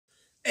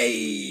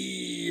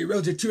Hey,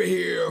 Relative 2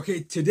 here.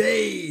 Okay,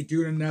 today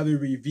doing another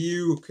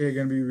review. Okay,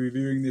 gonna be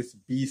reviewing this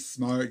Be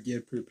Smart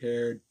Get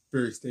Prepared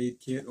first aid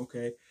kit.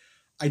 Okay,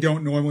 I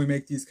don't normally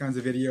make these kinds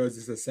of videos. This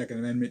is a Second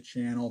Amendment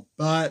channel,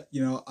 but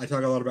I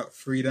talk a lot about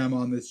freedom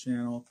on this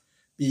channel.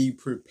 Being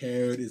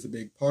prepared is a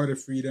big part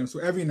of freedom. So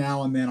every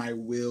now and then I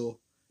will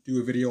do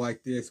a video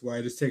like this where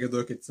I just take a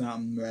look at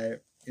something, right?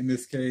 In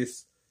this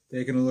case,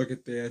 taking a look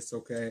at this,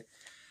 okay.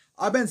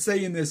 I've been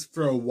saying this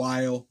for a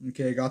while,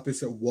 okay. I got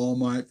this at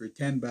Walmart for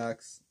 10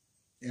 bucks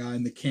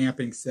in the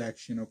camping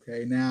section,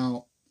 okay.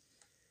 Now,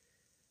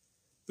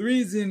 the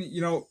reason,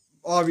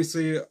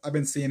 obviously I've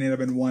been seeing it, I've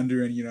been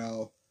wondering,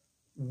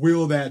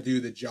 will that do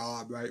the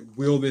job, right?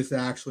 Will this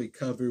actually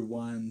cover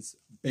one's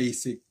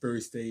basic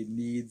first aid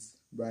needs,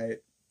 right?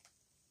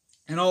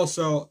 And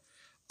also,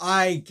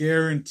 I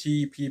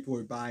guarantee people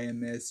are buying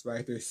this,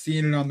 right? They're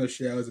seeing it on the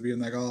shelves, being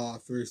like, oh,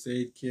 first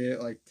aid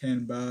kit, like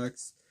 10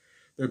 bucks.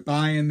 They're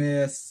buying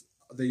this,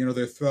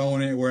 they're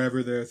throwing it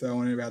wherever they're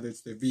throwing it, whether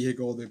it's their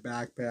vehicle, their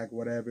backpack,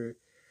 whatever.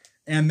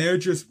 And they're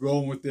just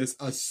rolling with this,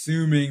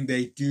 assuming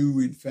they do,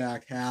 in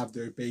fact, have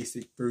their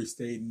basic first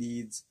aid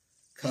needs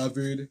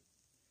covered,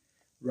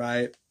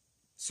 right?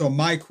 So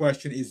my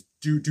question is,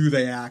 do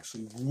they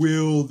actually?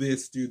 Will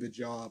this do the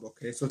job?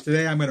 Okay, so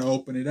today I'm going to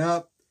open it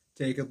up,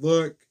 take a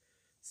look,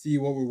 see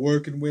what we're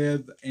working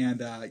with,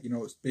 and,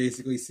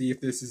 basically see if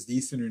this is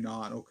decent or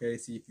not, okay?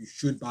 See if you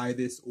should buy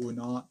this or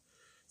not.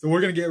 So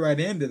we're going to get right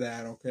into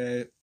that,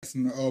 okay? So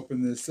I'm going to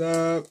open this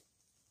up.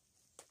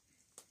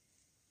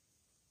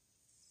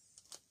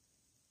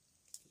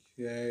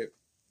 Okay.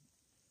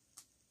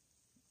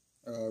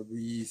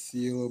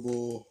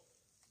 Resealable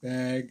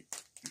bag.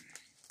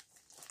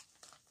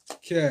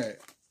 Okay.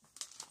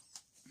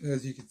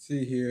 As you can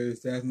see here,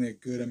 there's definitely a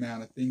good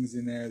amount of things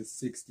in there. The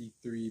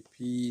 63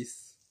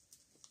 piece.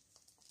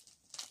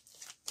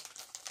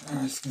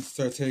 I'm just going to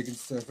start taking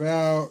stuff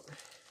out.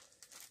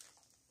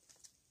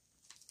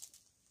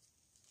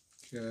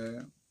 Okay.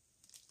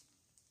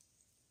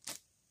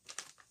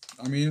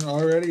 I mean,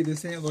 already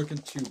this ain't looking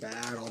too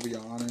bad, I'll be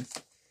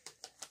honest.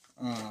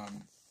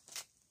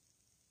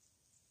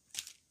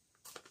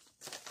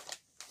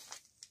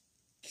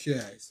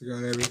 Okay, so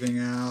got everything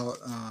out.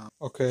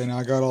 Okay, now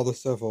I got all the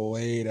stuff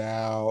laid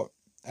out.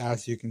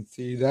 As you can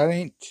see, that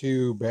ain't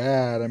too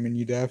bad. I mean,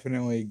 you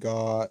definitely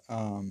got,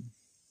 a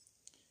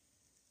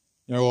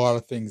lot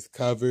of things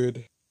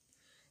covered.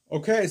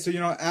 Okay, so,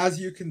 as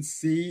you can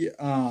see,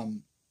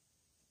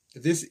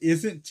 this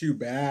isn't too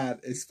bad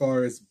as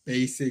far as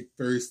basic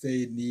first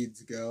aid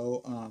needs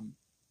go.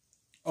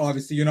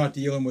 Obviously, you're not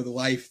dealing with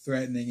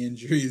life-threatening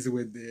injuries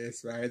with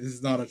this, right? This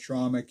is not a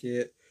trauma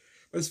kit.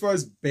 But as far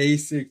as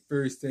basic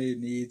first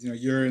aid needs,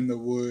 you're in the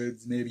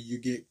woods, maybe you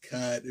get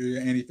cut or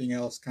anything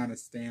else kind of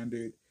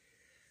standard,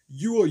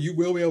 you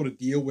will be able to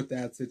deal with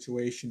that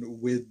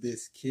situation with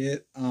this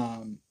kit.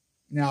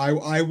 Now,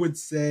 I would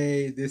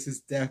say this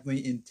is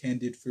definitely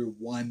intended for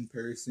one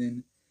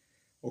person.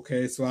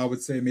 Okay, so I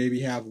would say maybe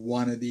have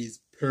one of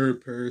these per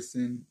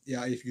person,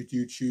 yeah, if you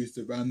do choose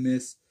to run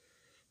this.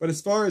 But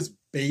as far as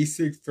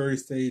basic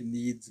first aid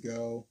needs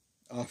go,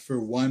 for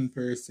one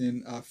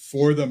person,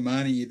 for the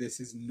money,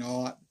 this is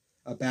not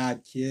a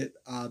bad kit.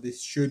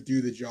 This should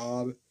do the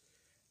job,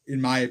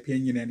 in my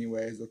opinion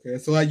anyways, okay?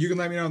 So you can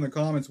let me know in the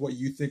comments what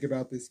you think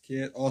about this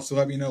kit. Also,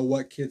 let me know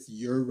what kits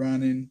you're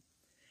running.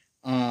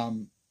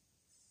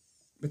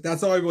 But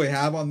that's all I really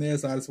have on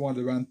this. I just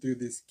wanted to run through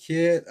this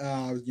kit.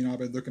 I've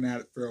been looking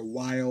at it for a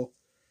while.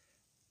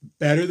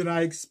 Better than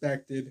I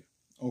expected.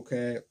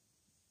 Okay.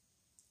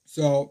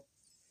 So,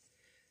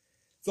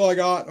 that's all I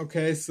got.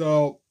 Okay.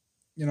 So,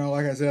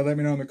 like I said, let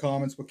me know in the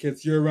comments what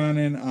kits you're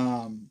running.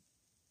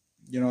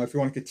 If you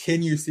want to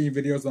continue seeing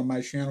videos on my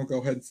channel,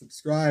 go ahead and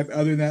subscribe.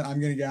 Other than that, I'm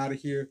going to get out of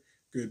here.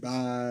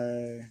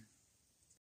 Goodbye.